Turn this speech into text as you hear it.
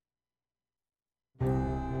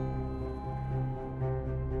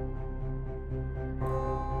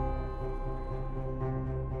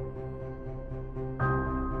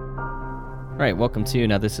right, welcome to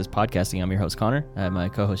Now This Is Podcasting. I'm your host, Connor. I have my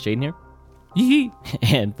co-host, Jaden here. Yee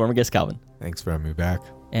And former guest, Calvin. Thanks for having me back.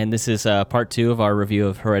 And this is part 2 of our review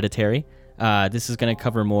of Hereditary. This is going to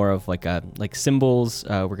cover more of like symbols.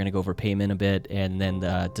 We're going to go over payment a bit, and then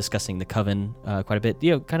discussing the coven quite a bit.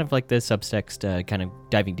 You know, kind of like the subtext, kind of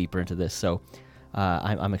diving deeper into this. So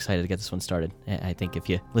I'm excited to get this one started. I think if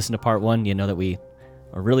you listen to part 1, you know that we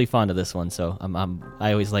are really fond of this one. So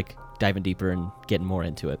I always like diving deeper and getting more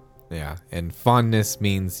into it. Yeah, and fondness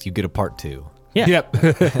means you get a part 2. Yeah. Yep.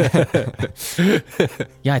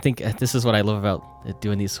 Yeah, I think this is what I love about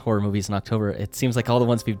doing these horror movies in October. It seems like all the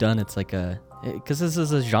ones we've done, it's like because this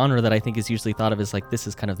is a genre that I think is usually thought of as like, this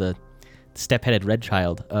is kind of the step-headed red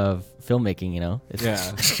child of filmmaking, you know? Yeah.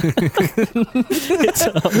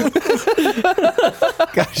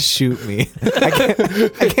 Gosh, shoot me.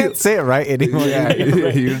 I can't say it right anymore.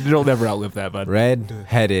 You'll never outlive that, bud.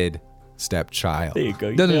 Red-headed stepchild. There you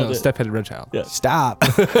go. No. Step-headed red child. Yeah. Stop.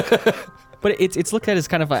 But it's looked at as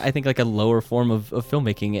kind of, I think, like a lower form of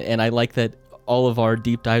filmmaking, and I like that all of our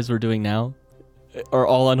deep dives we're doing now are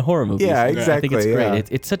all on horror movies. Yeah, exactly. I think it's great. Yeah.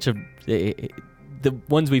 It's such the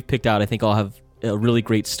ones we've picked out, I think, all have a really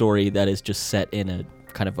great story that is just set in a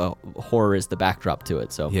kind of a horror as the backdrop to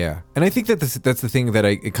it. So Yeah, and I think that that's the thing that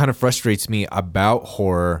it kind of frustrates me about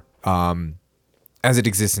horror, as it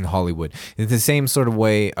exists in Hollywood. In the same sort of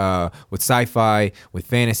way with sci-fi, with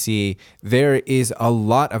fantasy, there is a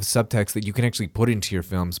lot of subtext that you can actually put into your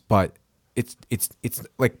films, but it's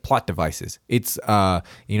like plot devices. It's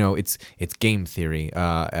it's game theory,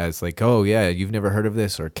 as like, oh yeah, you've never heard of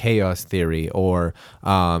this, or chaos theory, or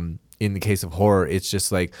in the case of horror, it's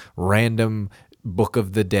just like random Book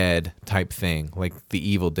of the Dead type thing, like The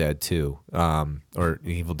Evil Dead 2, or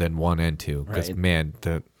Evil Dead 1 and 2. Because Right. man,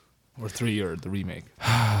 Or 3, or the remake.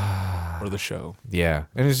 Or the show. yeah,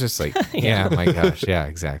 and it's just like, yeah, my gosh, yeah,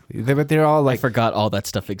 exactly. But they're all I like, forgot all that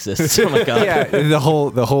stuff exists. Oh my god. yeah, the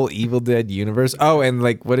whole Evil Dead universe. Oh, and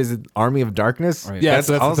like, what is it? Army of Darkness. Right. Yeah, that's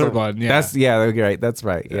the third one. Yeah. That's right. That's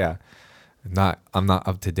right. Yeah. I'm not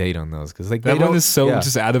up to date on those because like That they one don't, is so yeah.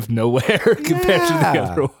 just out of nowhere compared to the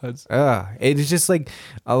other ones. It's just like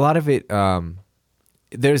a lot of it.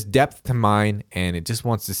 There's depth to mine, and it just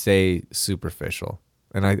wants to say superficial,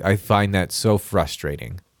 and I find that so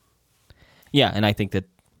frustrating. Yeah, and I think that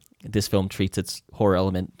this film treats its horror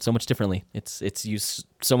element so much differently. It's used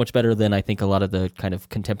so much better than I think a lot of the kind of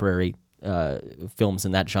contemporary films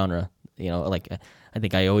in that genre. You know, like I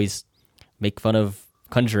think I always make fun of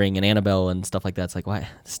Conjuring and Annabelle and stuff like that. It's like, why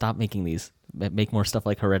stop making these? Make more stuff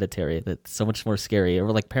like Hereditary that's so much more scary,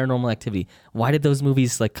 or like Paranormal Activity. Why did those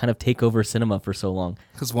movies like kind of take over cinema for so long?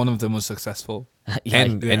 Because one of them was successful. Yeah,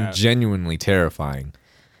 and genuinely terrifying.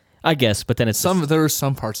 I guess, but then it's There were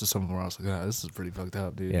some parts of some where I was like, oh, this is pretty fucked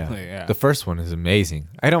up, dude. Yeah. Like, yeah. The first one is amazing.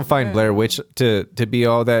 I don't find Blair Witch to be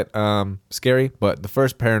all that scary, but the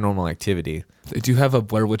first Paranormal Activity. They do have a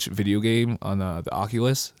Blair Witch video game on the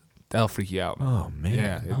Oculus. That'll freak you out. Oh man.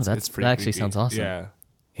 Yeah, that pretty actually creepy. sounds awesome. Yeah.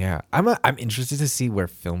 Yeah, I'm interested to see where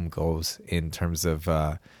film goes in terms of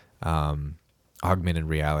augmented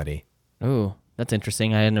reality. Oh, that's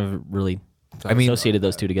interesting. I had never really I mean, associated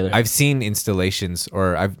those two together. I've seen installations,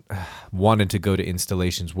 or I've wanted to go to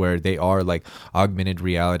installations where they are like augmented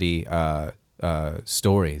reality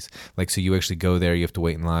stories. Like, so you actually go there, you have to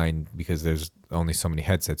wait in line because there's only so many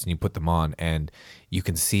headsets, and you put them on, and you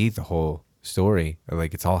can see the whole story.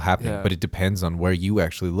 Like, it's all happening, Yeah. but it depends on where you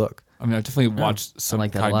actually look. I mean, I definitely watched some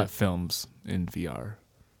like that a kind lot. of films in VR.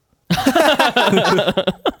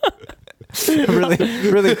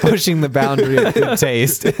 really pushing the boundary of good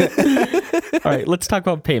taste. All right, let's talk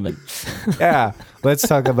about payment. Yeah, let's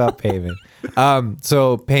talk about Payman.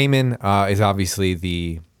 So Payman is obviously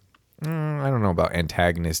the I don't know about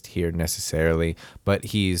antagonist here necessarily, but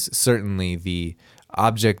he's certainly the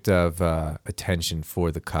object of attention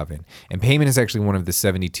for the coven. And Payman is actually one of the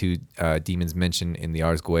 72 demons mentioned in the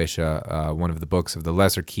Ars Goetia, one of the books of the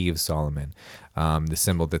Lesser Key of Solomon. The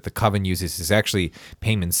symbol that the coven uses is actually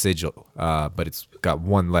Payman's sigil, but it's got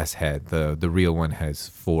one less head. The real one has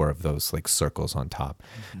 4 of those like circles on top.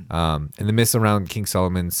 And the myths around King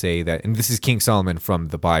Solomon say that, and this is King Solomon from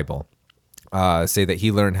the Bible, say that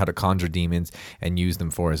he learned how to conjure demons and use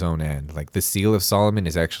them for his own end. Like, the seal of Solomon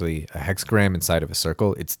is actually a hexagram inside of a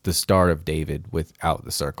circle. It's the Star of David without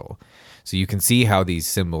the circle. So you can see how these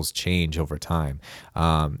symbols change over time.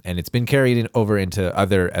 And it's been carried over into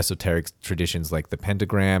other esoteric traditions like the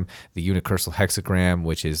pentagram, the unicursal hexagram,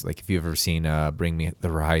 which is like, if you've ever seen Bring Me the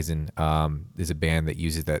Horizon, there's a band that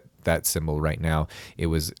uses that symbol right now. It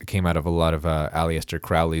came out of a lot of Aleister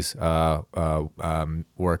Crowley's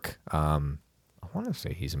work. want to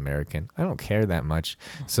say he's American. I don't care that much.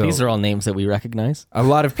 So These are all names that we recognize. a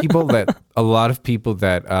lot of people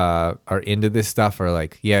that are into this stuff are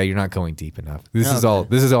like, yeah, you're not going deep enough. This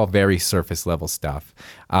is all very surface level stuff.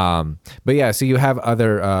 But yeah, so you have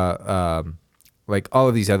other like all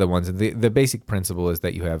of these other ones. And the basic principle is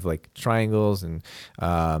that you have like triangles and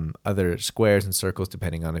other squares and circles,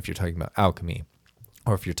 depending on if you're talking about alchemy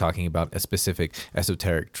or if you're talking about a specific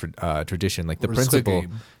esoteric tradition. Like the Or Squid principle.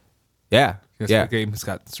 Game. Yeah. Yes, Yeah. the game has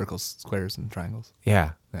got circles, squares, and triangles.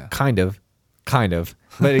 Yeah. Yeah. Kind of.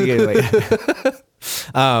 But again,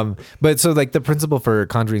 like, but so like the principle for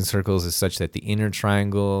conjuring circles is such that the inner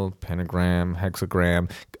triangle, pentagram, hexagram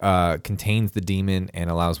contains the demon and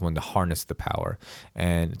allows one to harness the power.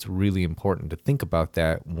 And it's really important to think about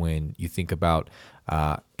that when you think about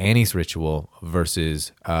Annie's ritual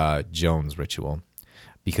versus Joan's ritual,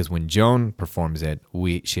 because when Joan performs it,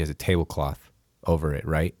 she has a tablecloth over it,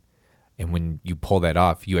 right? And when you pull that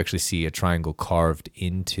off, you actually see a triangle carved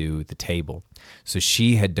into the table. So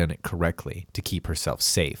she had done it correctly to keep herself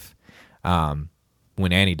safe. When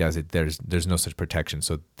Annie does it, there's no such protection.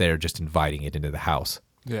 So they're just inviting it into the house.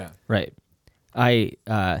 Yeah. Right. I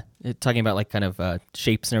talking about like kind of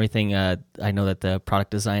shapes and everything. I know that the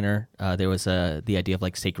product designer there was the idea of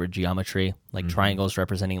like sacred geometry, like triangles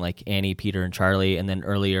representing like Annie, Peter, and Charlie, and then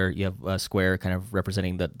earlier you have a square kind of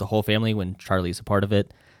representing the whole family when Charlie's a part of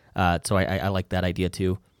it. So I like that idea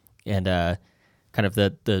too, and kind of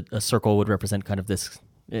a circle would represent kind of this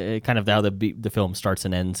kind of how the film starts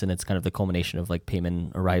and ends, and it's kind of the culmination of like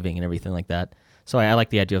Payman arriving and everything like that. So I like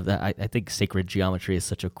the idea of that. I think sacred geometry is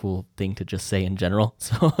such a cool thing to just say in general.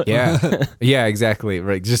 So Yeah, yeah, exactly.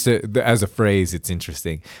 Right. Just as a phrase, it's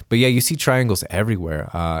interesting. But yeah, you see triangles everywhere.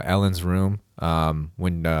 Ellen's room,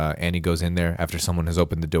 when Annie goes in there after someone has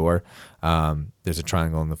opened the door, there's a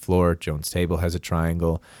triangle on the floor. Joan's table has a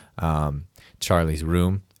triangle. Charlie's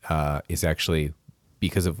room is actually,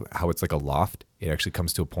 because of how it's like a loft, it actually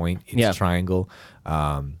comes to a point. It's a triangle.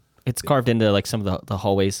 it's carved into like some of the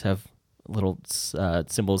hallways have little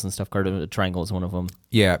symbols and stuff carved. A triangle is one of them.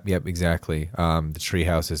 Yeah, yep, exactly. The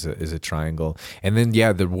treehouse is a triangle, and then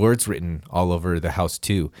the words written all over the house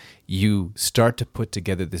too. You start to put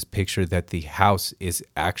together this picture that the house is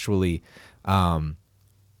actually,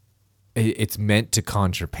 it's meant to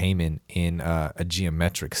conjure Payman in a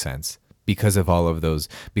geometric sense because of all of those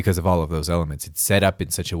elements. It's set up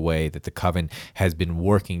in such a way that the coven has been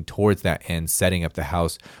working towards that end, setting up the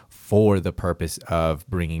house for the purpose of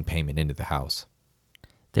bringing Payman into the house.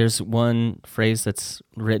 There's one phrase that's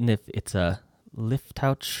written, if it's a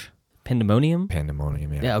Liftouch Pandemonium.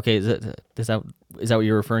 Pandemonium, yeah. Yeah, okay. Is that what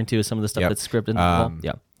you're referring to as some of the stuff that's scripted in the wall?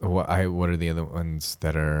 Yeah. What are the other ones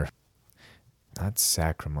that are not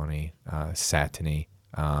sacrimony? Satiny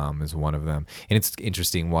is one of them. And it's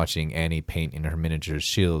interesting watching Annie paint in her miniatures.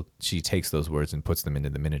 She takes those words and puts them into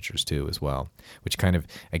the miniatures too as well, which kind of,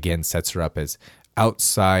 again, sets her up as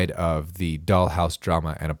outside of the dollhouse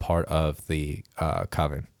drama and a part of the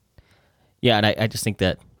coven. Yeah, and I just think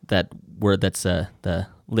that word that's the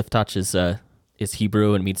Liftouch is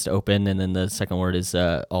Hebrew and means to open, and then the second word is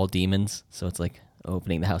all demons. So it's like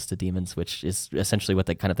opening the house to demons, which is essentially what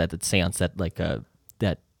that seance that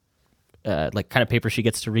kind of paper she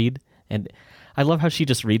gets to read. And I love how she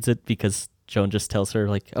just reads it because Joan just tells her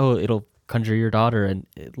like, oh, it'll conjure your daughter, and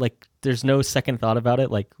like there's no second thought about it,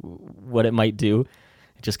 like what it might do.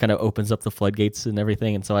 It just kind of opens up the floodgates and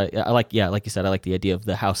everything. And so I like, like you said, I like the idea of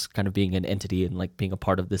the house kind of being an entity and like being a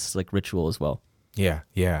part of this like ritual as well. Yeah,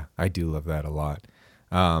 I do love that a lot.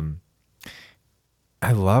 I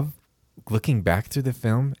love looking back through the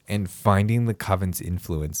film and finding the coven's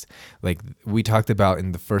influence. Like we talked about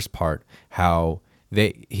in the first part, how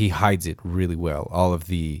he hides it really well, all of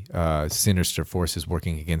the sinister forces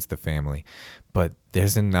working against the family. But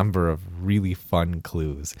there's a number of really fun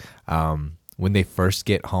clues. When they first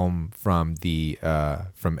get home from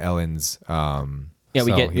Ellen's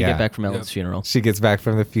we get back from Ellen's funeral. She gets back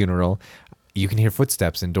from the funeral. You can hear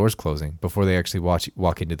footsteps and doors closing before they actually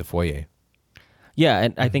walk into the foyer. Yeah,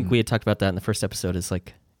 and I think we had talked about that in the first episode. Is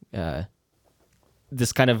like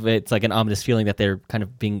this kind of, it's like an ominous feeling that they're kind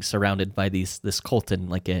of being surrounded by this cult, and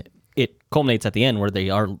like it culminates at the end where they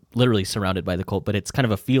are literally surrounded by the cult. But it's kind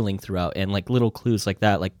of a feeling throughout, and like little clues like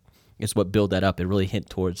that, like is what build that up. It really hint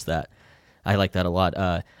towards that. I like that a lot.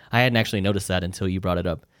 I hadn't actually noticed that until you brought it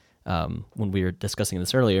up when we were discussing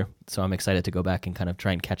this earlier. So I'm excited to go back and kind of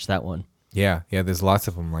try and catch that one. Yeah, there's lots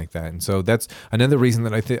of them like that. And so that's another reason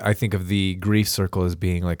that I think of the grief circle as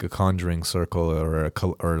being like a conjuring circle,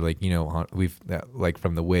 or like, we've like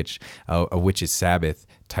from the witch, a witch's Sabbath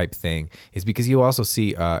type thing, is because you also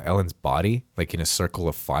see Ellen's body like in a circle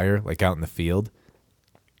of fire, like out in the field.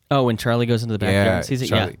 Oh, when Charlie goes into the backyard and sees it,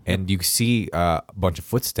 Charlie. And you see a bunch of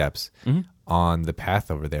footsteps on the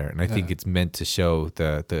path over there, and I think it's meant to show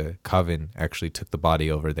the coven actually took the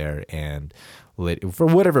body over there and lit for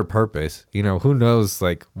whatever purpose. You know, who knows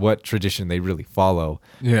like what tradition they really follow.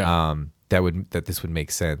 Yeah. That this would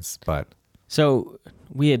make sense, but So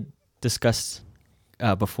we had discussed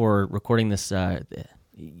before recording this.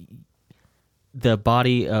 The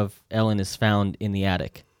body of Ellen is found in the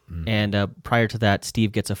attic, and prior to that,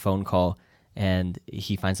 Steve gets a phone call, and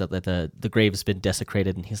he finds out that the grave has been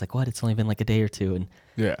desecrated, and he's like, "What? It's only been like a day or two." And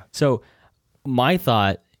Yeah. so, my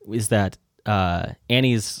thought is that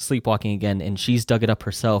Annie's sleepwalking again, and she's dug it up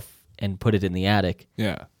herself and put it in the attic.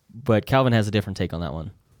 Yeah. But Calvin has a different take on that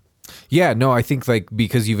one. yeah, no, I think like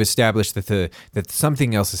because you've established that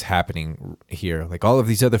something else is happening here, like all of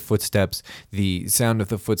these other footsteps, the sound of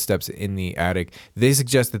the footsteps in the attic, they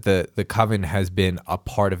suggest that the coven has been a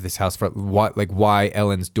part of this house for why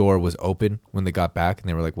Ellen's door was open when they got back, and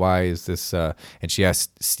they were like, why is this? And she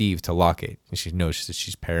asked Steve to lock it, and she knows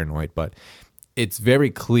she's paranoid, but it's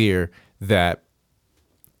very clear that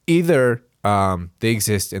either they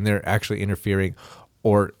exist and they're actually interfering,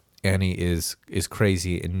 or Annie is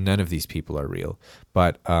crazy and none of these people are real.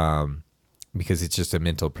 But because it's just a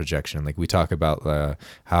mental projection. Like we talk about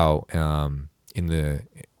how in the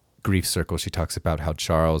grief circle, she talks about how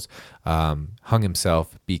Charles hung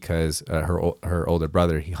himself because her older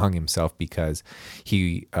brother, he hung himself because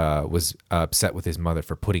he was upset with his mother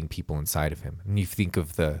for putting people inside of him. And you think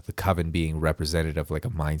of the coven being representative of like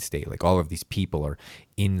a mind state, like all of these people are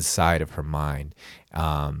inside of her mind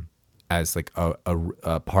as like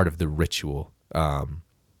a part of the ritual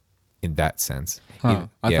in that sense. Huh.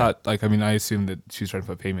 I thought, like, I mean, I assumed that she was trying to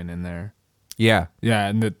put payment in there. Yeah. Yeah,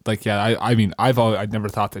 and that, like, yeah, I mean, I'd never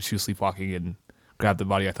thought that she was sleepwalking and grabbed the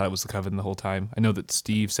body. I thought it was the coven the whole time. I know that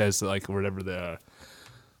Steve says that, like, or whatever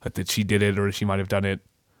that she did it, or she might have done it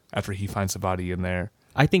after he finds the body in there.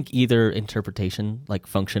 I think either interpretation like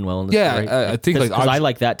function well in the Yeah, story. I think because like I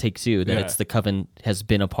like that take too. That Yeah. it's the coven has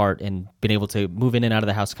been apart and been able to move in and out of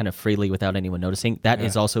the house kind of freely without anyone noticing. That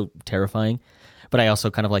is also terrifying. But I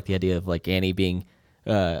also kind of like the idea of like Annie being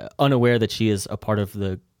unaware that she is a part of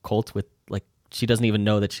the cult with like she doesn't even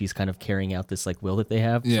know that she's kind of carrying out this like will that they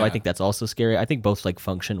have. So I Yeah. think that's also scary. I think both like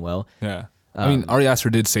function well. Yeah. I mean, Ari Aster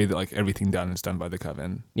did say that like everything done is done by the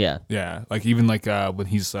coven. Yeah. Yeah, like even like when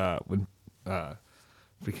he's when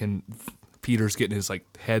freaking Peter's getting his like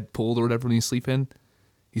head pulled or whatever when he's sleeping,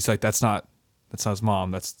 he's like, that's not his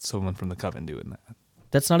mom. That's someone from the coven doing that.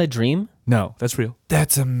 That's not a dream? No, that's real.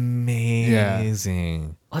 That's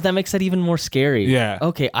amazing. Oh, that makes that even more scary. Yeah.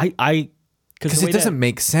 Okay. Because it doesn't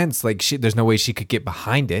make sense. Like there's no way she could get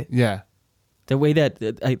behind it. Yeah. The way that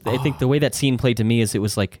I think the way that scene played to me is it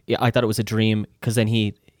was like I thought it was a dream because then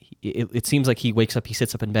it seems like he wakes up, he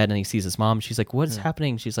sits up in bed and he sees his mom. She's like, "What's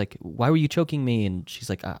happening?" She's like, "Why were you choking me?" And she's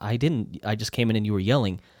like, "I didn't. I just came in and you were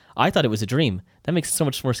yelling." I thought it was a dream. That makes it so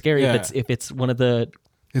much more scary Yeah. if it's one of the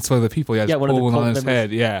It's one of the people. Yeah, one of the pulling cult on his members.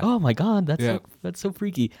 head. Yeah. Oh my god, that's so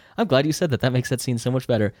freaky. I'm glad you said that. That makes that scene so much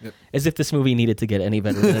better. Yep. As if this movie needed to get any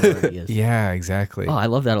better than it already is. Yeah, exactly. Oh, I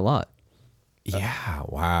love that a lot. Yeah,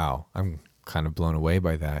 wow. I'm kind of blown away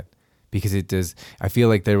by that because it does. I feel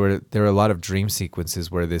like there were a lot of dream sequences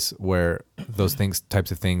where those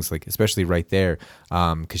types of things, like especially right there,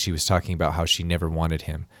 because she was talking about how she never wanted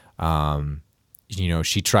him.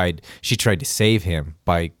 She tried to save him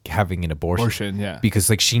by having an abortion. Yeah. Because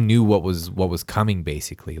like she knew what was coming,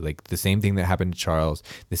 basically, like the same thing that happened to Charles,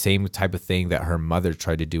 the same type of thing that her mother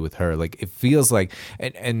tried to do with her. Like it feels like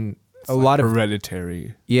and a lot of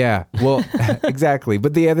hereditary. yeah, well, exactly.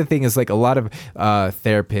 But the other thing is like a lot of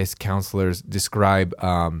therapists, counselors describe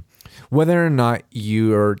whether or not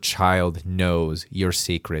your child knows your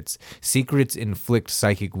secrets. Secrets inflict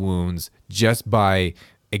psychic wounds just by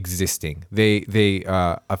existing. They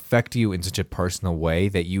affect you in such a personal way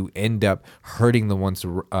that you end up hurting the ones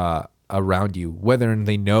around you, whether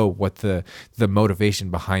they know what the motivation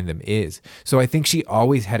behind them is. So I think she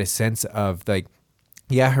always had a sense of like,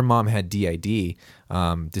 yeah, her mom had DID,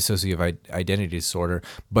 dissociative identity disorder,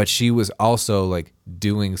 but she was also like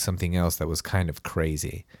doing something else that was kind of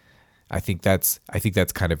crazy. I think that's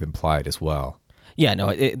kind of implied as well. Yeah,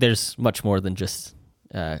 no, there's much more than just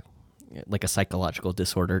like a psychological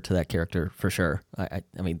disorder to that character for sure. I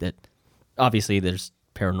mean that obviously there's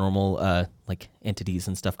paranormal like entities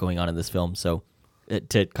and stuff going on in this film, so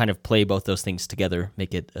to kind of play both those things together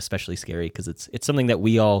make it especially scary because it's something that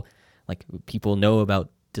we all like people know about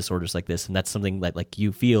disorders like this, and that's something that like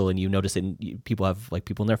you feel and you notice it. And people have like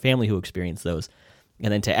people in their family who experience those,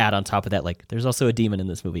 and then to add on top of that, like there's also a demon in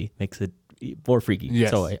this movie makes it more freaky.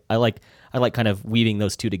 Yes. So I like kind of weaving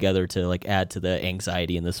those two together to like add to the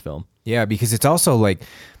anxiety in this film. Yeah, because it's also like,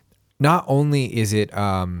 not only is it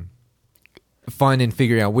fun in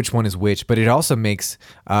figuring out which one is which, but it also makes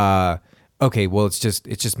okay, well, it's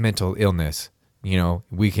just mental illness. You know,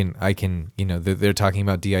 they're talking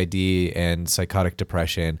about DID and psychotic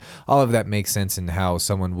depression. All of that makes sense in how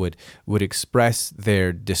someone would express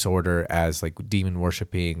their disorder as like demon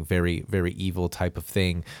worshiping, very, very evil type of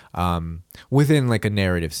thing, within like a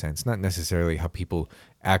narrative sense, not necessarily how people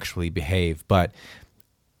actually behave, but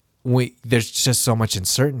there's just so much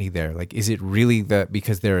uncertainty there. Like, is it really that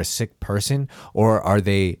because they're a sick person, or are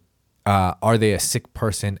they a sick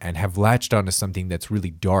person and have latched onto something that's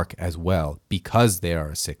really dark as well because they are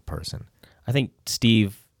a sick person? I think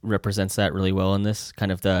Steve represents that really well in this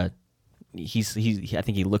kind of I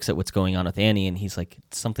think he looks at what's going on with Annie and he's like,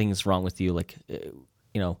 something's wrong with you. Like,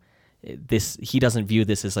 he doesn't view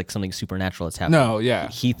this as like something supernatural that's happening. No, yeah.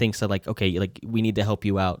 He thinks that like, okay, like we need to help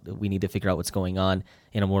you out. We need to figure out what's going on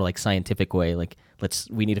in a more like scientific way. Like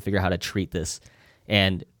we need to figure out how to treat this.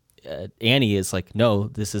 And Annie is like, no,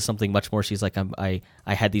 this is something much more. She's like, I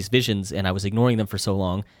had these visions and I was ignoring them for so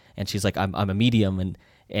long. And she's like, I'm a medium,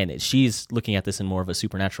 and she's looking at this in more of a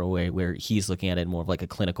supernatural way, where he's looking at it in more of like a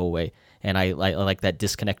clinical way. And I like that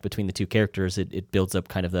disconnect between the two characters. It builds up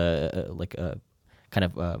kind of there's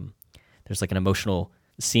like an emotional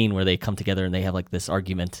scene where they come together and they have like this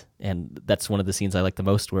argument, and that's one of the scenes I like the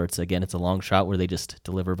most, where it's a long shot where they just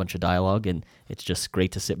deliver a bunch of dialogue and it's just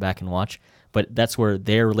great to sit back and watch. But that's where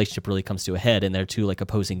their relationship really comes to a head, and their two like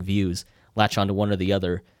opposing views latch onto one or the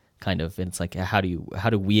other kind of, and it's like, how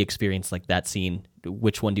do we experience like that scene?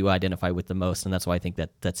 Which one do you identify with the most? And that's why I think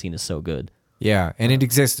that scene is so good. Yeah, and it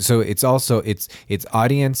exists. So it's also it's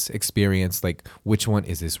audience experience. Like, which one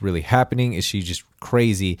is this really happening? Is she just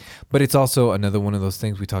crazy? But it's also another one of those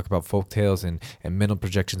things we talk about folktales and mental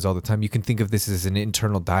projections all the time. You can think of this as an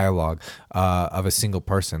internal dialogue of a single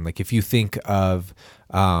person. Like, if you think of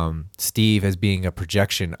Steve as being a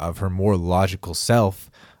projection of her more logical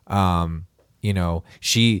self,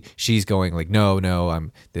 she's going like, no,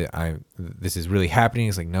 this is really happening.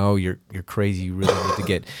 It's like, no, you're crazy. You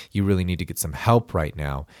really need to get some help right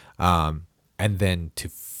now. And then to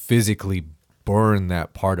physically burn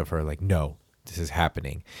that part of her, like, no, this is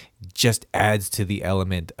happening, just adds to the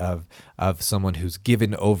element of someone who's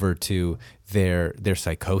given over to their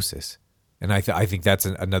psychosis. And I think that's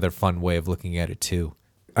another fun way of looking at it too.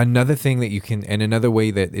 Another thing that you can, and another way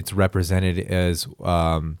that it's represented as,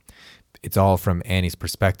 it's all from Annie's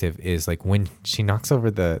perspective, is like when she knocks over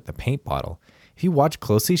the paint bottle. If you watch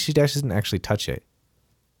closely, she doesn't actually touch it.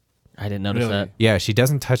 I didn't notice that. Yeah, she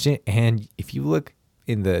doesn't touch it. And if you look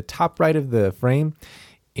in the top right of the frame,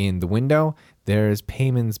 in the window, there's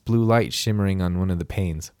Payman's blue light shimmering on one of the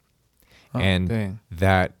panes. Oh, and dang.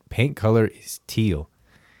 That paint color is teal.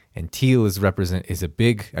 And teal is a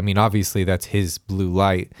big, I mean, obviously that's his blue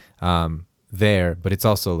light there, but it's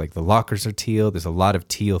also like the lockers are teal. There's a lot of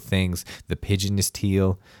teal things. The pigeon is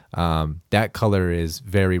teal. That color is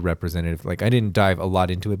very representative. Like, I didn't dive a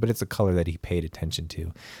lot into it, but it's a color that he paid attention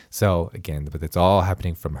to. So again, but it's all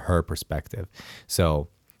happening from her perspective. So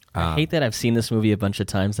I hate that I've seen this movie a bunch of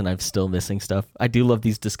times and I'm still missing stuff. I do love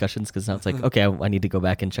these discussions because now it's like, okay, I need to go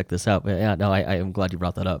back and check this out. But yeah, no, I am glad you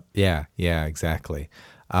brought that up. Yeah, exactly.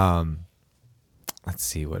 Let's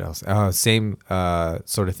see what else. Same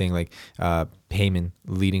sort of thing, like Payman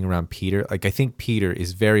leading around Peter. Like, I think Peter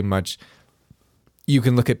is very much, you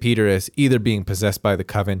can look at Peter as either being possessed by the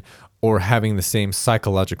coven or having the same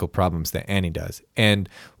psychological problems that Annie does. And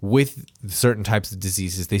with certain types of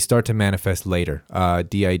diseases, they start to manifest later.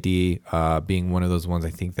 DID being one of those ones, I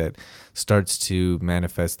think, that starts to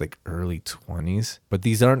manifest like early 20s. But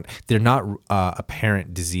they're not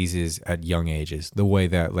apparent diseases at young ages, the way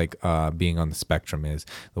that like being on the spectrum is,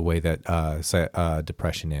 the way that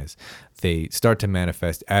depression is. They start to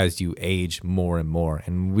manifest as you age more and more,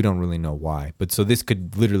 and we don't really know why. But so this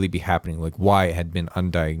could literally be happening, like why it had been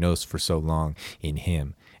undiagnosed for so long in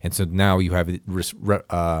him. And so now you have it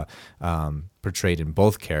portrayed in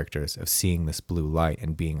both characters of seeing this blue light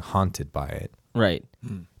and being haunted by it. Right.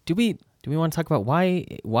 Do we want to talk about why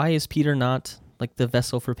is Peter not like the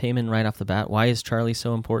vessel for Payman right off the bat? Why is Charlie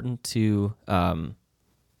so important to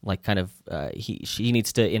she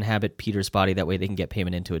needs to inhabit Peter's body, that way they can get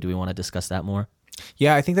Payman into it? Do we want to discuss that more?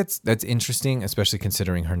 Yeah, I think that's interesting, especially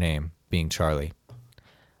considering her name being Charlie.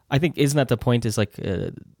 I think, isn't that the point, is like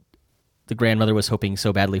the grandmother was hoping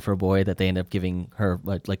so badly for a boy that they end up giving her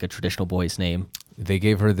like a traditional boy's name. they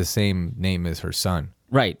gave her the same name as her son.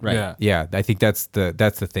 Right. Yeah. Yeah, I think that's the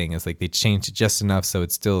thing. Is like they changed it just enough so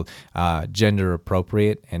it's still gender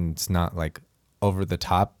appropriate and it's not like over the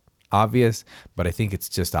top obvious, but I think it's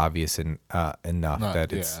just obvious enough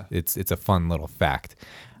that it's a fun little fact.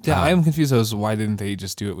 Yeah, I am confused as why didn't they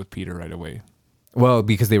just do it with Peter right away? Well,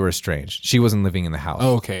 because they were estranged. She wasn't living in the house.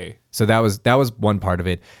 Oh, okay. So that was one part of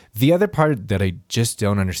it. The other part that I just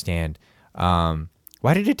don't understand,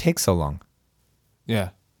 why did it take so long? Yeah.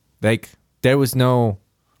 Like there was no.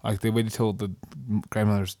 Like they waited till the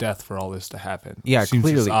grandmother's death for all this to happen. Yeah, Seems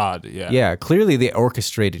just clearly odd. Yeah. Yeah, clearly they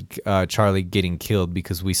orchestrated Charlie getting killed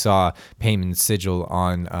because we saw Payman's sigil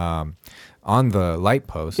on the light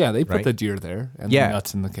post. Yeah, they put right? the deer there and Yeah. the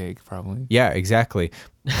nuts in the cake, probably. Yeah, exactly.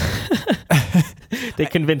 They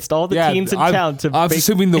convinced all the teens in town to. I'm bake-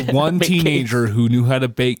 assuming the one bake teenager who knew how to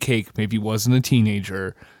bake cake maybe wasn't a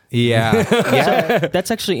teenager. Yeah, yeah.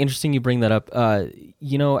 That's actually interesting. You bring that up.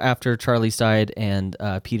 After Charlie's died and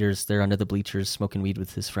Peter's there under the bleachers smoking weed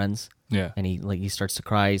with his friends. Yeah. And he starts to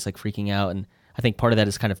cry. He's like freaking out, and I think part of that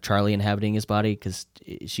is kind of Charlie inhabiting his body because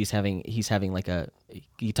he's having like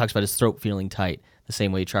he talks about his throat feeling tight the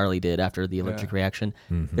same way Charlie did after the allergic reaction.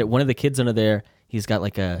 That one of the kids under there, he's got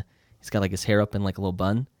like his hair up in like a little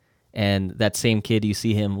bun, and that same kid you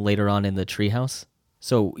see him later on in the treehouse.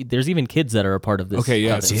 So there's even kids that are a part of this. Okay,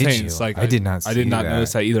 yeah. coven. So Did saying you? it's like I did not I did see not that.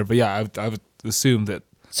 notice that either. But yeah, I would assume that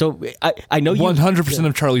So I know you 100%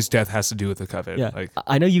 of Charlie's death has to do with the coven. Yeah, Like,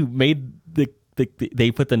 I know you made they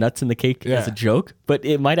put the nuts in the cake as a Yeah. joke, but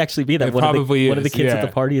it might actually be that It one of probably the is, kids at yeah.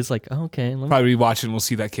 the party is like, oh, okay, let me. probably watch it and we'll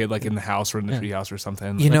see that kid like in the house or in the treehouse or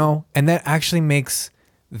something. You know, and that actually makes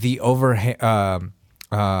the over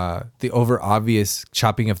obvious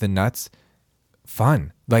chopping of the nuts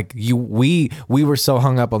fun. Like we were so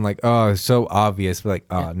hung up on like, oh, it's so obvious. We're like,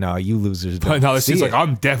 oh no, you losers don't But now this see is like, it.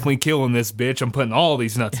 I'm definitely killing this bitch. I'm putting all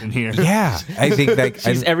these nuts in here. Yeah, I think like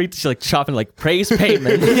She's like chopping like praise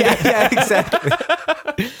payment. yeah, exactly.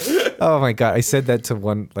 Oh my god, I said that to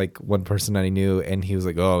one person I knew, and he was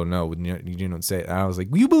like, "Oh no, you don't say it." And I was like,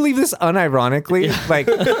 "Will you believe this?" Unironically, like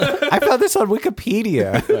I found this on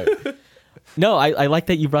Wikipedia. No, I like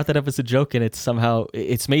that you brought that up as a joke, and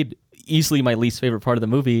it's made easily my least favorite part of the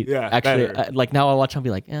movie. Yeah, actually, better. like now I'll watch, I'll be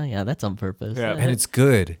like, yeah, that's on purpose. Yeah. And it's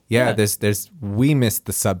good. Yeah, Yeah. we missed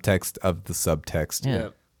the subtext of the subtext. Yeah.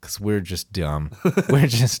 Because we're just dumb. We're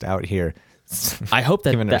just out here. I hope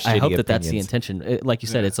Giving our that's the shitty intention. opinions. Like you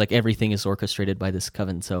said, it's like everything is orchestrated by this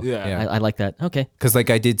coven. So Yeah. I like that. Okay. Because like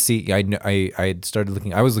I did see, I had started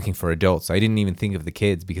looking. I was looking for adults. I didn't even think of the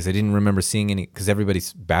kids because I didn't remember seeing any. Because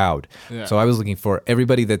everybody's bowed. Yeah. So I was looking for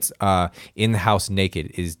everybody that's in the house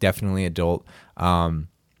naked is definitely adult.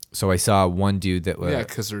 So I saw one dude that was Yeah,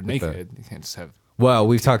 because they're naked. You can't just have. Well,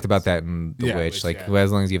 we've talked about that in The Yeah, Witch. Witch, Like yeah.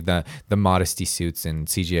 as long as you have the modesty suits and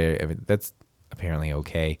CGI, that's apparently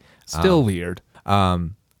okay. Still weird.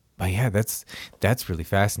 But yeah, that's really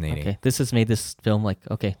fascinating. Okay. This has made this film like,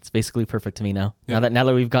 okay, it's basically perfect to me now. Now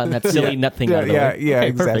that we've gotten that silly nut thing out of the way.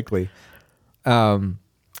 Okay, perfect. exactly.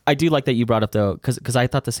 I do like that you brought up though, because I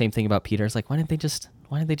thought the same thing about Peter. It's like, why didn't they just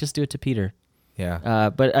do it to Peter? Yeah.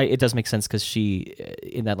 But it does make sense because she,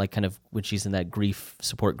 in that like kind of when she's in that grief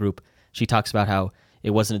support group, she talks about how it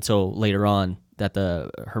wasn't until later on that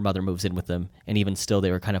her mother moves in with them, and even still they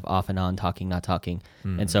were kind of off and on talking, not talking,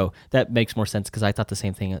 and so that makes more sense because I thought the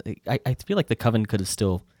same thing. I feel like the coven could have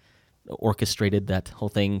still orchestrated that whole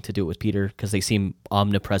thing to do it with Peter because they seem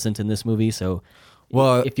omnipresent in this movie. So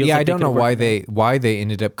Well, it feels yeah, like I don't they know could've why they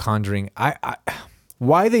ended up conjuring.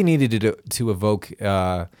 Why they needed to evoke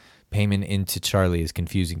Payman into Charlie is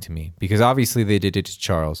confusing to me because obviously they did it to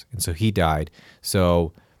Charles, and so he died.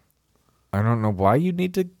 So I don't know why you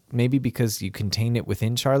need to. Maybe because you contain it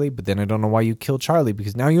within Charlie, but then I don't know why you kill Charlie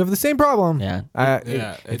because now you have the same problem. Yeah.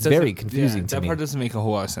 It's very confusing to that me. part doesn't make a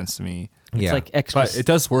whole lot of sense to me. It's Yeah. like extra. But it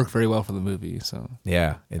does work very well for the movie. So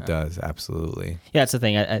Yeah, it does absolutely. Yeah, it's the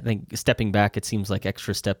thing. I think stepping back, it seems like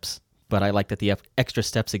extra steps, but I like that the extra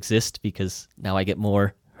steps exist because now I get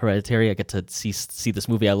more Hereditary. I get to see this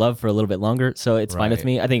movie I love for a little bit longer, so it's fine with Right.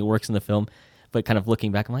 me. I think it works in the film, but kind of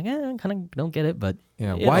looking back, I'm like, I kind of don't get it, but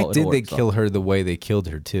Yeah. it'll- Why it'll did they work, so. kill her the way they killed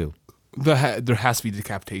her too? there has to be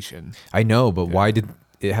decapitation, I know, but why did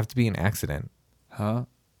it have to be an accident? huh?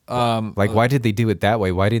 Like, why did they do it that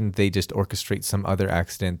way? Why didn't they just orchestrate some other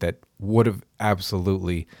accident that would have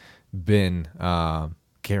absolutely been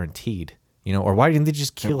guaranteed? You know, or why didn't they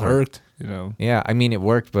just It kill her? worked. You know. Yeah, I mean, it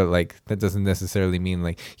worked, but like that doesn't necessarily mean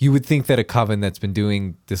like you would think that a coven that's been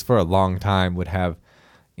doing this for a long time would have,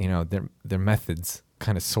 you know, their methods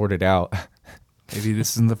kind of sorted out. Maybe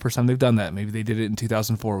this isn't the first time they've done that. Maybe they did it in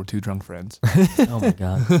 2004 with two drunk friends. Oh my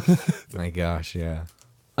god. My gosh, yeah.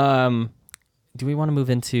 Do we want to move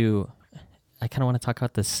into? I kind of want to talk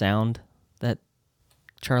about the sound that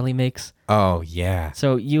Charlie makes. Oh yeah.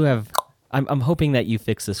 So you have. I'm hoping that you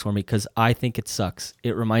fix this for me because I think it sucks.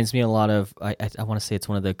 It reminds me a lot of. I want to say it's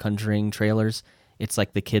one of the Conjuring trailers. It's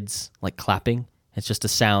like the kids like clapping. It's just a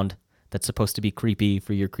sound that's supposed to be creepy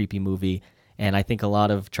for your creepy movie. And I think a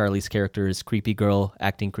lot of Charlie's character is creepy girl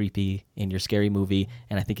acting creepy in your scary movie,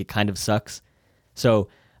 and I think it kind of sucks. So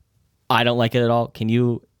I don't like it at all. Can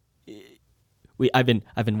you? I've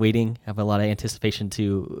been waiting. I have a lot of anticipation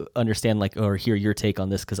to understand or hear your take on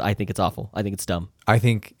this because I think it's awful. I think it's dumb. I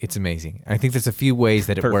think it's amazing. I think there's a few ways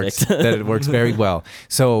that it works Perfect. that it works very well.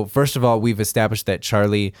 So first of all, we've established that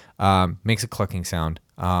Charlie makes a clucking sound.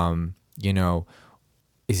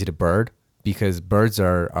 Is it a bird? Because birds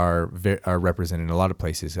are represented in a lot of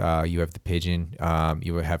places. You have the pigeon.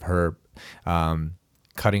 You have her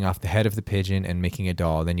cutting off the head of the pigeon and making a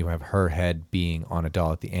doll. Then you have her head being on a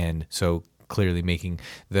doll at the end. So clearly making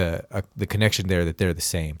the connection there that they're the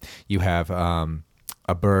same. You have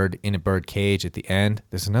a bird in a bird cage at the end.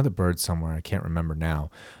 There's another bird somewhere. I can't remember now.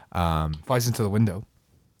 Flies into the window.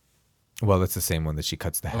 Well, that's the same one that she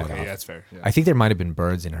cuts the head off. Okay, yeah, that's fair. Yeah. I think there might have been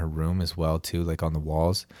birds in her room as well too, like on the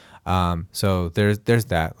walls. So there's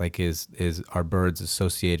that. Like, is are birds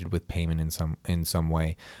associated with Paimon in some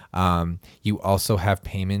way? You also have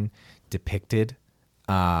Paimon depicted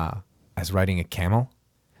as riding a camel,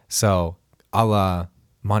 so a la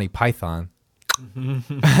Monty Python. Oh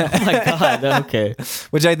my god! Okay.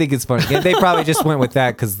 Which I think is funny. Yeah, they probably just went with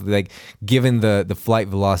that because, like, given the flight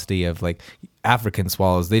velocity of like African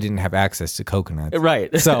swallows, they didn't have access to coconuts.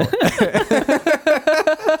 Right. So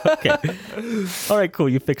Okay. All right. Cool.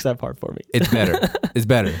 You fix that part for me. it's better. It's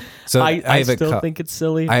better. So I have still think it's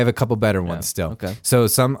silly. I have a couple better ones still. okay. So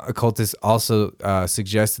some occultists also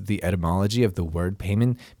suggest that the etymology of the word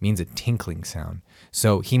Paimon means a tinkling sound.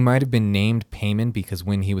 So he might have been named Paimon because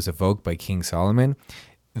when he was evoked by King Solomon,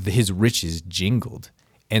 his riches jingled.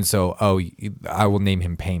 And so, I will name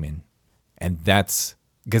him Paimon. And that's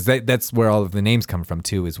because that's where all of the names come from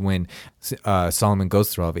too, is when Solomon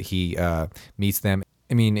goes through all of it, he meets them.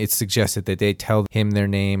 I mean, it's suggested that they tell him their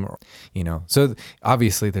name, So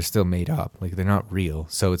obviously they're still made up, like they're not real.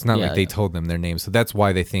 So it's not like they told them their name. So that's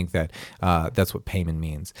why they think that that's what Paimon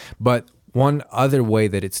means. But one other way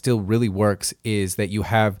that it still really works is that you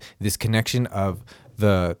have this connection of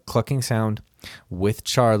the clucking sound with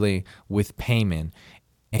Charlie, with Paimon,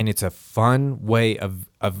 and it's a fun way of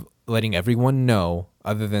letting everyone know,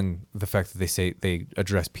 other than the fact that they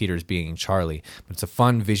address Peter as being Charlie, but it's a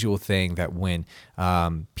fun visual thing that when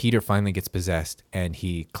Peter finally gets possessed and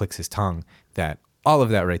he clicks his tongue, that all of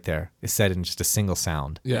that right there is said in just a single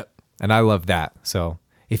sound. Yeah. And I love that. So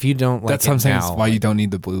if you don't like That's what I'm saying. now, It's why you don't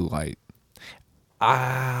need the blue light.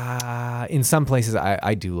 in some places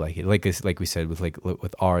I do like it, like we said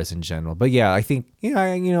with ours in general. But yeah, I think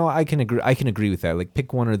I can agree with that. Like,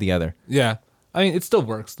 pick one or the other. Yeah. I mean, it still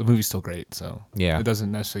works. The movie's still great, so Yeah. it doesn't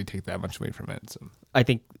necessarily take that much away from it. So. I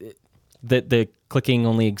think that the clicking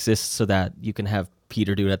only exists so that you can have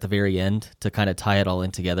Peter do it at the very end to kind of tie it all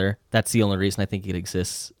in together. That's the only reason I think it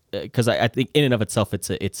exists. Because I think in and of itself,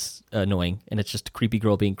 it's annoying, and it's just a creepy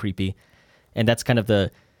girl being creepy, and that's kind of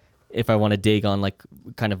if I want to dig on like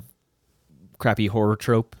kind of crappy horror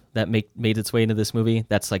trope that made its way into this movie,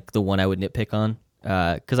 that's like the one I would nitpick on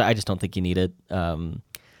because I just don't think you need it.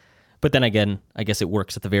 But then again, I guess it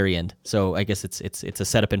works at the very end, so I guess it's a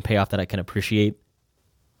setup and payoff that I can appreciate.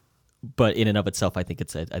 But in and of itself, I think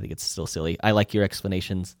it's still silly. I like your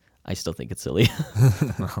explanations. I still think it's silly.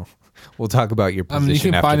 Well, we'll talk about your position I mean, you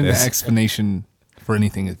can after find an this. explanation for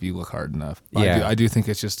anything if you look hard enough. But Yeah. I do think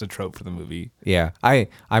it's just a trope for the movie. Yeah,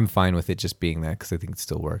 I'm fine with it just being that because I think it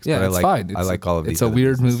still works. Yeah, but it's I fine. I like all of these. It's a other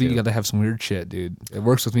weird pieces movie. too. You got to have some weird shit, dude. It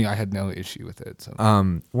works with me. I had no issue with it. So.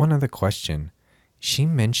 One other question. She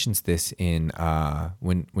mentions this in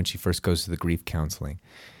when she first goes to the grief counseling.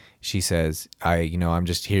 She says, I'm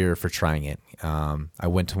just here for trying it. I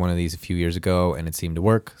went to one of these a few years ago and it seemed to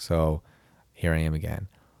work, so here I am again.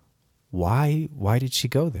 Why did she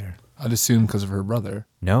go there? I'd assume because of her brother.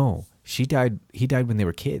 No, he died when they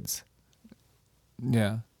were kids.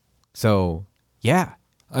 Yeah. So, yeah.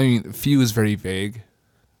 I mean, few is very vague.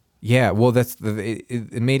 Yeah, well, that's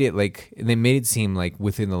it made it like they made it seem like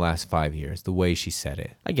within the last 5 years, the way she said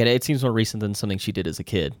it. I get it. It seems more recent than something she did as a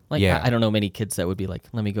kid. Like, Yeah. I don't know many kids that would be like,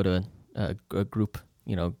 let me go to a group,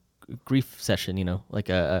 grief session, like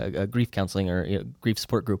a grief counseling or grief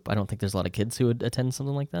support group. I don't think there's a lot of kids who would attend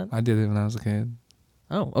something like that. I did it when I was a kid.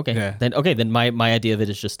 Oh, okay. Yeah. Then my idea of it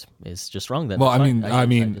is just wrong. Then Well, That's I fine.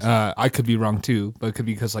 mean, just- I could be wrong too, but it could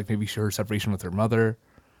be because like maybe her separation with her mother,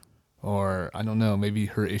 or I don't know, maybe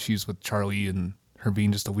her issues with Charlie and her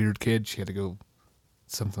being just a weird kid. She had to go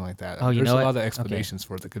something like that. Oh, you There's know a what? lot of Okay. explanations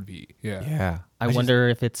for it that could be. Yeah. Yeah. I wonder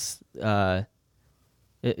if it's.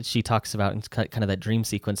 She talks about in kind of that dream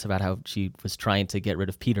sequence about how she was trying to get rid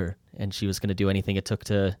of Peter, and she was going to do anything it took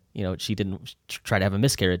to, she didn't try to have a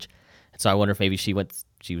miscarriage. And so I wonder if maybe she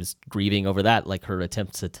was grieving over that, like her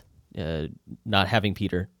attempts at not having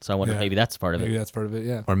Peter. So I wonder if Yeah. maybe that's part of Maybe it. that's part of it.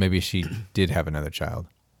 Yeah. Or maybe she did have another child.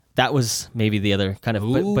 That was maybe the other kind of,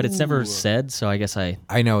 but it's never Ooh. said. So I guess I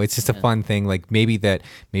know it's just a fun thing. Like maybe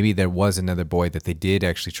there was another boy that they did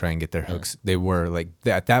actually try and get their hooks. They were like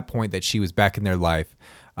at that point that she was back in their life.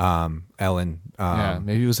 Ellen. Yeah.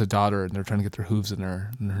 Maybe it was a daughter, and they're trying to get their hooves in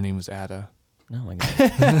her, and her name was Ada. Oh my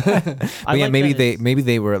god. But yeah, maybe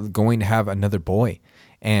they were going to have another boy,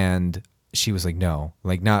 and she was like, no,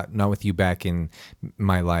 like not with you back in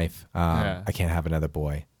my life. Yeah. I can't have another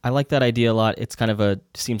boy. I like that idea a lot. It's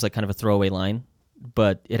seems like kind of a throwaway line,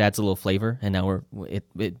 but it adds a little flavor. And now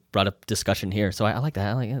it brought up discussion here, so I like that.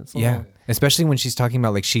 I like it. It's a Yeah, little- especially when she's talking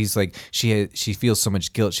about like she's like she feels so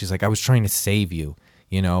much guilt. She's like, I was trying to save you,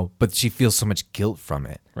 but she feels so much guilt from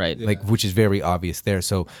it, right. like which is very obvious there.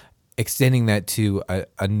 So extending that to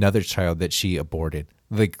another child that she aborted,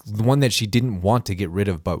 like the one that she didn't want to get rid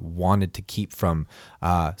of but wanted to keep from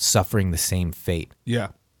suffering the same fate. Yeah.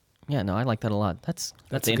 Yeah, no, I like that a lot. That's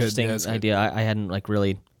That's an good. interesting Yeah, that's good. idea. I hadn't like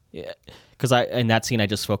really, because in that scene I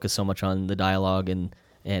just focused so much on the dialogue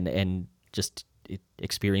and just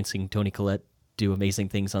experiencing Toni Collette do amazing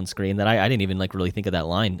things on screen that I didn't even like really think of that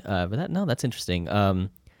line. But that's interesting.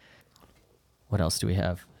 What else do we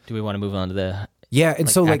have? Do we want to move on to the Yeah, and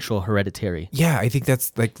so like actual Hereditary? yeah, I think that's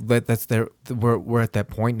there. We're at that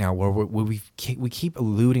point now where we keep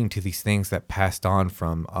alluding to these things that passed on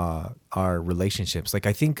from our relationships. Like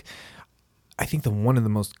I think one of the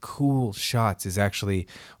most cool shots is actually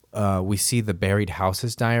we see the buried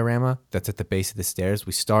houses diorama that's at the base of the stairs.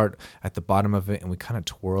 We start at the bottom of it and we kind of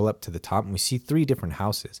twirl up to the top, and we see 3 different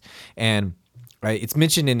houses. And right, it's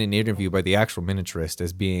mentioned in an interview by the actual miniaturist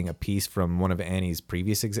as being a piece from one of Annie's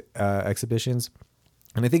previous exhibitions.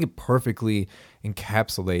 And I think it perfectly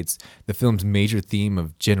encapsulates the film's major theme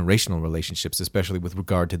of generational relationships, especially with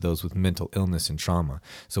regard to those with mental illness and trauma.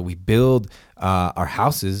 So we build our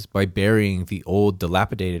houses by burying the old,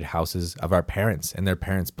 dilapidated houses of our parents and their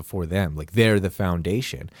parents before them. Like they're the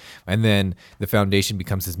foundation. And then the foundation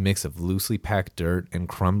becomes this mix of loosely packed dirt and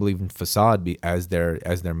crumbling facade as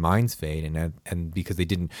their minds fade, and because they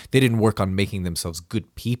didn't work on making themselves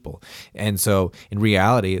good people. And so in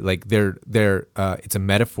reality, like it's a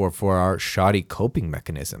metaphor for our shoddy coping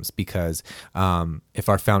mechanisms, because if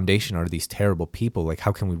our foundation are these terrible people, like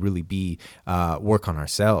how can we really be work on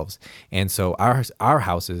ourselves? And so our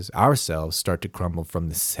houses, ourselves, start to crumble from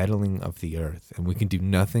the settling of the earth, and we can do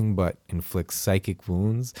nothing but inflict psychic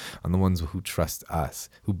wounds on the ones who trust us,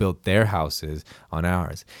 who built their houses on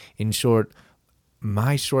ours. In short,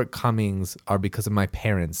 my shortcomings are because of my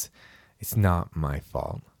parents. It's not my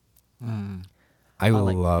fault. I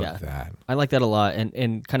love that. I like that a lot,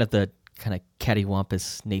 and kind of the kind of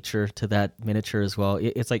cattywampus nature to that miniature as well.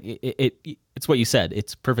 It's like it's what you said.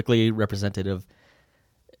 It's perfectly representative of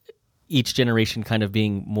each generation kind of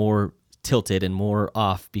being more tilted and more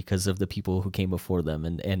off because of the people who came before them.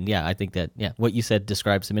 And yeah, I think that what you said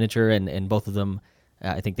describes the miniature, and both of them,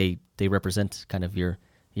 I think they represent kind of the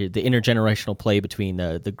intergenerational play between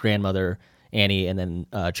the grandmother Annie and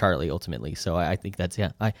then Charlie ultimately. So I think that's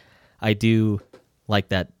I do like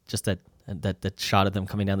that, just that shot of them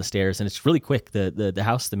coming down the stairs, and it's really quick. The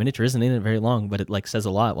house, the miniature isn't in it very long, but it like says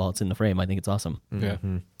a lot while it's in the frame. I think it's awesome. Yeah.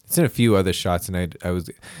 It's in a few other shots, and I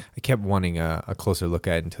kept wanting a closer look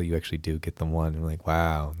at it until you actually do get the one. I'm like,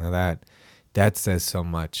 wow, now that says so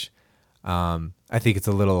much. I think it's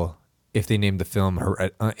a little, if they named the film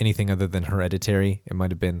anything other than Hereditary, it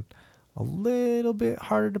might have been a little bit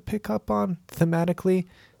harder to pick up on thematically.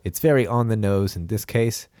 It's very on the nose in this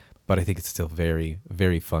case, but I think it's still very,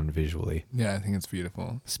 very fun visually. Yeah, I think it's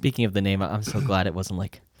beautiful. Speaking of the name, I'm so glad it wasn't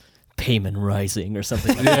like Payman Rising or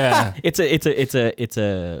something like Yeah. that. It's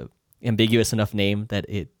a ambiguous enough name that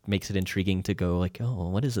it makes it intriguing to go like, oh,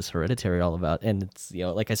 what is this Hereditary all about? And it's,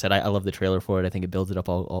 like I said, I love the trailer for it. I think it builds it up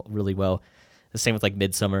all really well. The same with like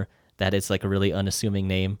Midsummer, that it's like a really unassuming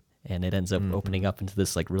name, and it ends up opening up into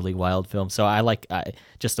this like really wild film. So I like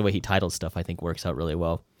just the way he titles stuff. I think works out really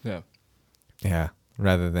well. Yeah. Yeah,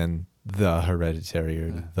 rather than the Hereditary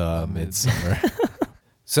or the Midsummer.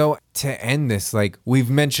 So to end this, like we've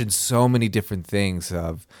mentioned so many different things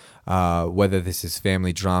of whether this is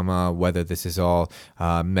family drama, whether this is all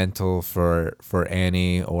mental for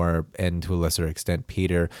Annie and to a lesser extent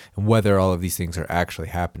Peter, and whether all of these things are actually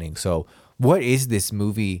happening. So what is this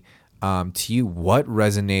movie to you? What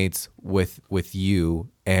resonates with you,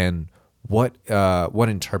 and what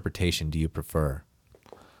interpretation do you prefer?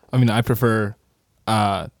 I mean, I prefer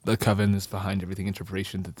the Coven is behind everything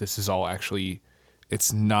interpretation, that this is all actually,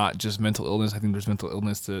 it's not just mental illness. I think there's mental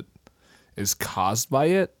illness that is caused by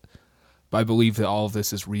it, but I believe that all of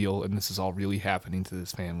this is real and this is all really happening to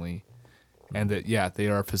this family, and that, yeah, they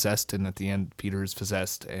are possessed, and at the end Peter is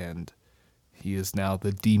possessed and he is now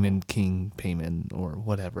the Demon King Payman or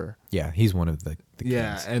whatever. Yeah, he's one of the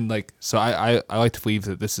yeah, kings. and like, so I like to believe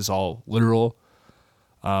that this is all literal.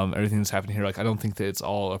 Everything that's happening here, like, I don't think that it's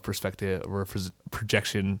all a perspective or a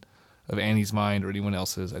projection of Annie's mind or anyone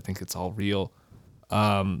else's. I think it's all real.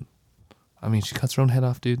 I mean, she cuts her own head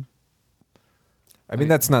off, dude. I mean,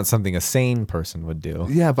 that's not something a sane person would do.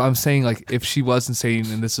 Yeah, but I'm saying, like, if she was insane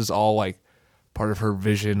and this is all like part of her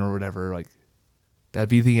vision or whatever, like, that'd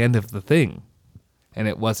be the end of the thing, and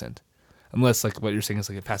it wasn't, unless, like, what you're saying is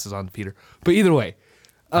like it passes on to Peter. But either way,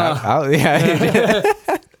 Yeah.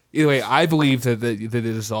 either way, I believe that it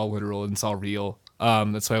is all literal and it's all real.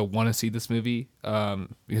 That's why I want to see this movie,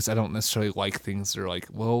 because I don't necessarily like things that are like,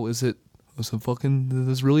 well, was it fucking, did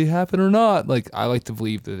this really happen or not? Like, I like to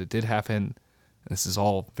believe that it did happen. This is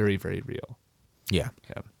all very, very real. Yeah.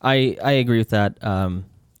 Yeah. I agree with that.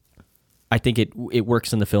 I think it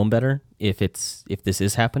works in the film better if this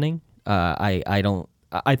is happening.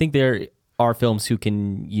 I think there are films who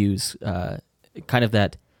can use kind of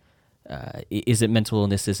that. Is it mental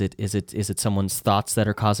illness? Is it someone's thoughts that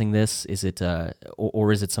are causing this? Is it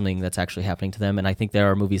or is it something that's actually happening to them? And I think there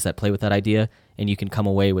are movies that play with that idea, and you can come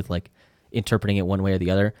away with like interpreting it one way or the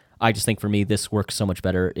other. I just think for me this works so much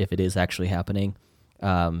better if it is actually happening.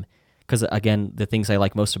 Because again, the things I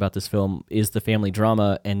like most about this film is the family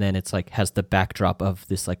drama, and then it's like has the backdrop of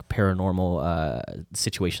this like paranormal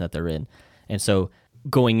situation that they're in, and so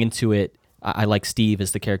going into it, I like Steve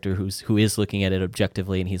as the character who is looking at it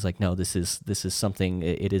objectively, and he's like, no, this is something.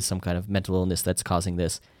 It is some kind of mental illness that's causing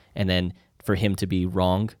this, and then for him to be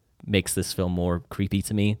wrong makes this film more creepy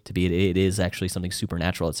to me. To be it is actually something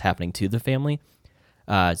supernatural that's happening to the family.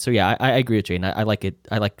 So yeah, I agree with Jane. I like it.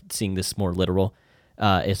 I like seeing this more literal.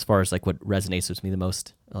 As far as like what resonates with me the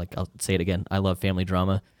most, like I'll say it again, I love family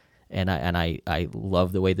drama, and I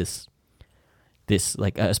love the way this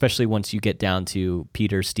like especially once you get down to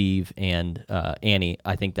Peter, Steve, and Annie.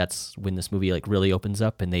 I think that's when this movie like really opens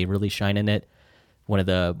up and they really shine in it. One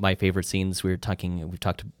of my favorite scenes, we've talked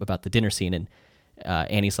about the dinner scene, and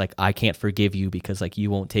Annie's like, I can't forgive you because like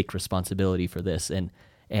you won't take responsibility for this, and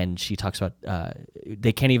she talks about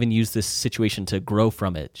they can't even use this situation to grow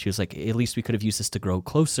from it. She was like, at least we could have used this to grow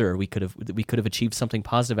closer. We could have achieved something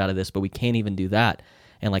positive out of this, but we can't even do that.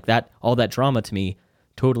 And like that, all that drama to me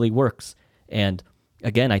totally works. And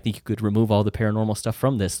again, I think you could remove all the paranormal stuff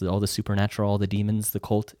from this, all the supernatural, all the demons, the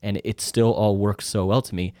cult, and it still all works so well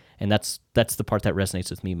to me. And that's the part that resonates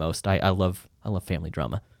with me most. I love family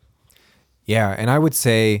drama. Yeah, and I would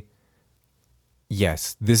say,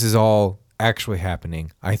 yes, this is all actually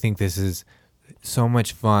happening. I think this is so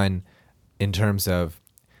much fun in terms of,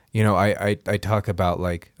 you know, I talk about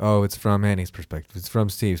like, oh, it's from Annie's perspective, it's from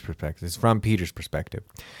Steve's perspective, it's from Peter's perspective,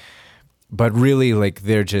 but really like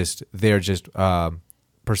they're just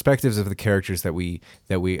perspectives of the characters that we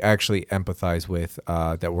actually empathize with,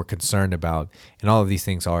 that we're concerned about, and all of these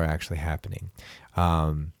things are actually happening.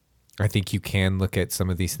 I think you can look at some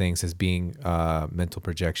of these things as being mental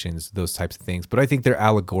projections, those types of things, but I think they're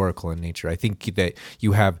allegorical in nature. I think that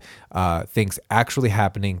you have things actually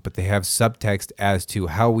happening, but they have subtext as to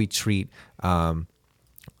how we treat our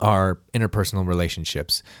interpersonal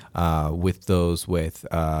relationships with those who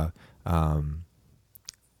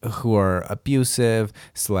are abusive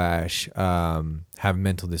 / have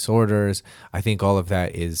mental disorders. I think all of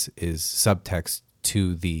that is subtext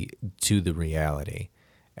to the reality.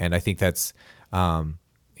 And I think that's, normally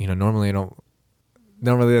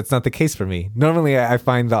that's not the case for me. Normally I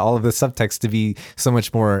find all of the subtext to be so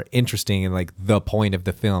much more interesting and like the point of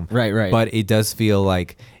the film. Right. But it does feel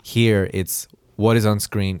like here it's what is on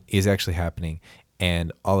screen is actually happening.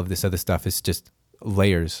 And all of this other stuff is just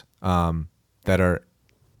layers that are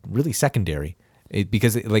really secondary.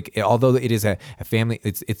 Although it is a family,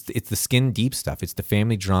 it's the skin deep stuff. It's the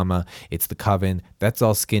family drama. It's the coven. That's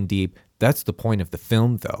all skin deep. That's the point of the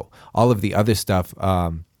film, though. All of the other stuff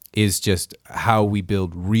is just how we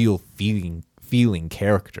build real feeling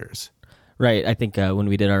characters. Right. I think when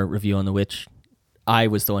we did our review on The Witch, I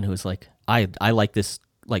was the one who was like, I like this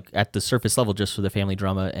like at the surface level just for the family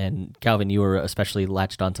drama, and Calvin, you were especially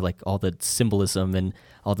latched onto like all the symbolism and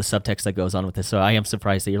all the subtext that goes on with this. So I am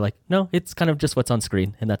surprised that you're like, no, it's kind of just what's on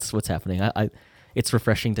screen and that's what's happening. It's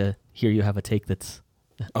refreshing to hear you have a take that's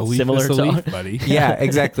A leaf similar is a to leaf, buddy. Yeah,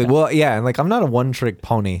 exactly. Well, yeah, and like I'm not a one-trick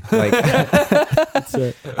pony. Like,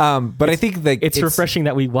 but I think like it's refreshing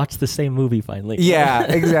that we watched the same movie finally. Yeah,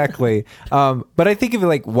 exactly. But I think of it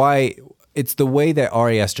like why it's the way that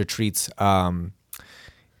Ari Aster treats,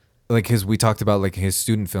 like his, we talked about like his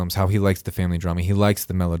student films, how he likes the family drama, he likes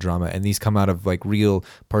the melodrama, and these come out of like real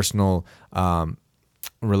personal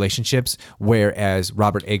relationships, whereas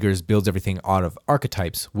Robert Eggers builds everything out of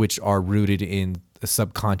archetypes, which are rooted in the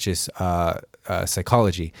subconscious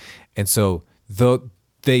psychology, and so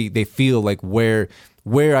they feel like where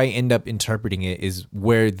I end up interpreting it is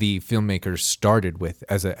where the filmmakers started with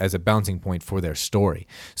as a bouncing point for their story.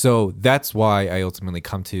 So that's why I ultimately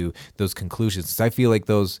come to those conclusions. I feel like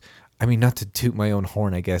those, I mean, not to toot my own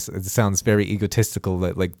horn, I guess it sounds very egotistical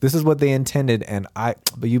that like this is what they intended,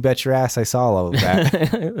 but you bet your ass I saw all of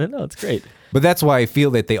that. No, it's great. But that's why I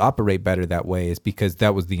feel that they operate better that way, is because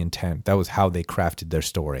that was the intent. That was how they crafted their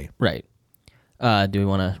story. Right. Do we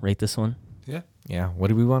want to rate this one? Yeah. Yeah. What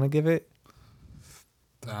do we want to give it?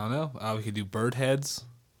 I don't know. We could do bird heads.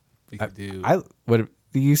 We could do. What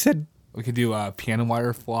you said? We could do piano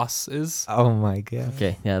wire flosses. Oh my god.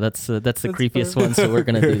 Okay, yeah, that's the creepiest one, so we're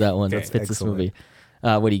gonna do that one. Okay, That fits excellent. this movie.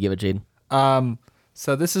 What do you give it, Jaden?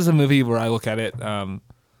 So this is a movie where I look at it.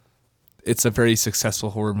 It's a very successful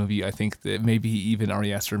horror movie. I think that maybe even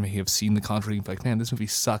Ari Aster may have seen The Conjuring and be like, man, this movie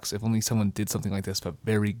sucks. If only someone did something like this, but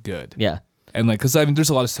very good. Yeah, And like, because I mean, there's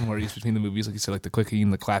a lot of similarities between the movies, like you said, like the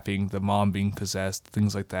clicking, the clapping, the mom being possessed,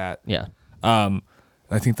 things like that. yeah,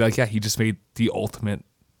 I think that, like, yeah, he just made the ultimate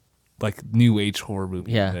like new age horror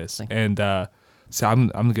movie. Yeah, in this. thank you. And so I'm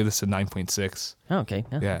gonna give this a 9.6. Oh, okay,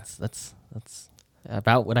 yeah, Yeah. That's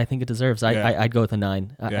about what I think it deserves. Yeah. I'd go with a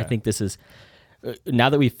 9. I Yeah. think this is now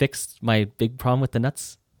that we've fixed my big problem with the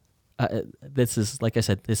nuts. This is, like I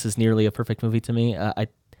said, this is nearly a perfect movie to me. I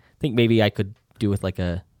think maybe I could do with like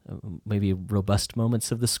maybe robust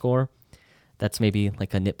moments of the score. That's maybe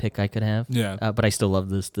like a nitpick I could have. Yeah. But I still love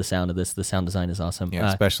the sound of this. The sound design is awesome. Yeah,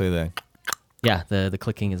 especially the. Yeah, the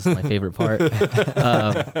clicking is my favorite part.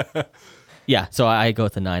 Yeah, so I go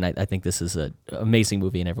with a 9. I think this is an amazing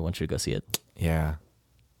movie and everyone should go see it. Yeah.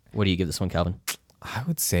 What do you give this one, Calvin? I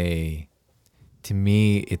would say, to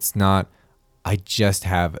me, it's not. I just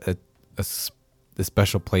have a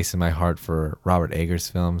special place in my heart for Robert Eggers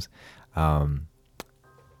films, and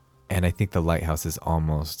I think The Lighthouse is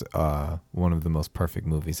almost one of the most perfect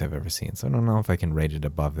movies I've ever seen. So I don't know if I can rate it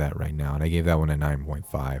above that right now. And I gave that one a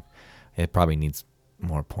 9.5. It probably needs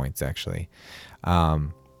more points, actually.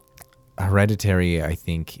 Hereditary, I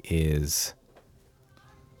think, is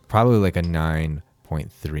probably like a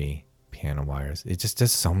 9.3. Piano Wires. It just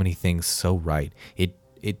does so many things so right.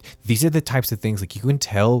 These are the types of things, like, you can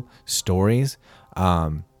tell stories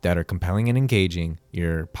that are compelling and engaging,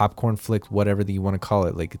 your popcorn flick, whatever that you want to call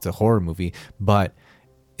it, like it's a horror movie, but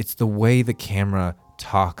it's the way the camera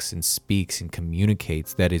talks and speaks and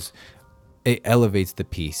communicates it elevates the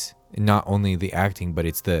piece. Not only the acting, but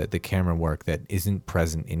it's the camera work that isn't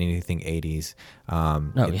present in anything 80s.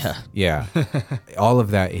 Yeah. All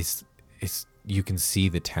of that is you can see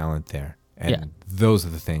the talent there, and those are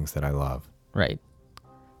the things that I love. Right.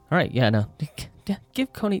 All right. Yeah. No.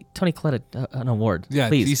 Give Toni Collette an award. Yeah,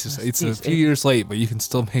 please. Jesus, it's a few years late, but you can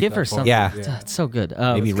still make Give that her point. something. Yeah. It's so good.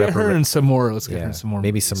 Maybe Let's get her in some more. Let's get her in some more.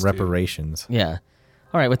 Maybe movies, some too. reparations. Yeah.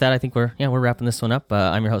 All right. With that, I think we're wrapping this one up.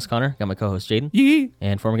 I'm your host Connor. Got my co-host Jaden Yee.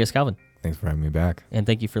 and former guest Calvin. Thanks for having me back. And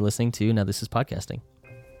thank you for listening to Now This Is Podcasting.